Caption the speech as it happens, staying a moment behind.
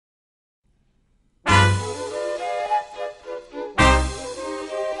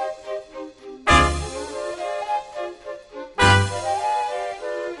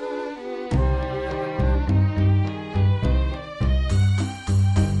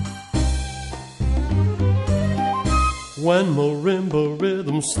When marimba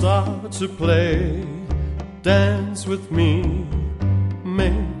rhythms start to play, dance with me,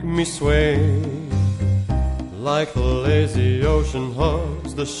 make me sway. Like the lazy ocean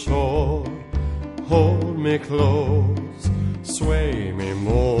hugs the shore, hold me close, sway me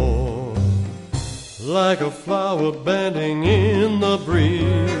more. Like a flower bending in the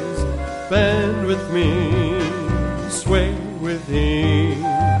breeze, bend with me, sway with ease.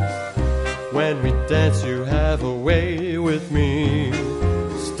 When we dance you have a way with me,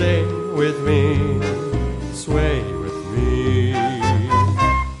 stay with me, sway with me.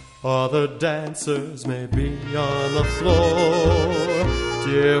 Other dancers may be on the floor,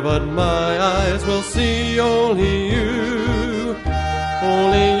 dear, but my eyes will see only you.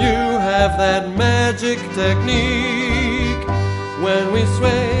 Only you have that magic technique. When we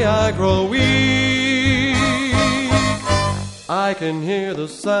sway I grow weak. I can hear the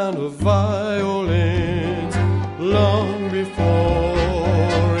sound of violins long before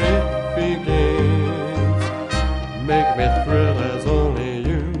it begins. Make me thrill as only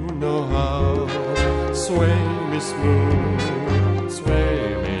you know how. Sway me smooth,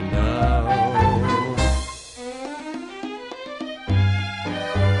 sway me now.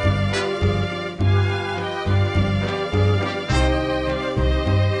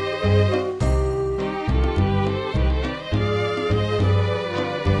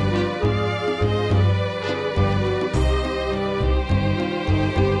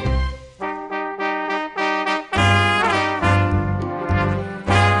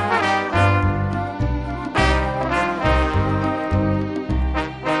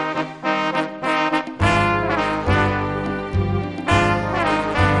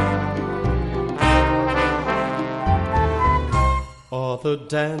 The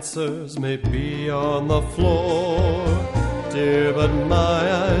dancers may be on the floor, dear, but my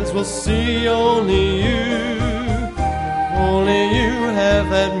eyes will see only you. Only you have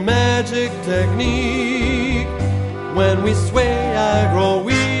that magic technique. When we sway I grow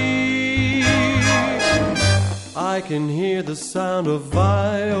weak. I can hear the sound of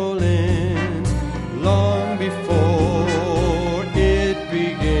violins long before it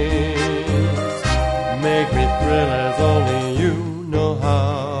begins. Make me thrill as only you know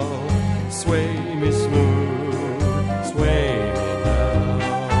how. Sway me smooth, sway me now.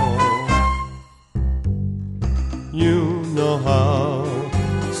 You know how.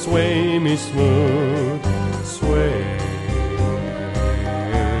 Sway me smooth,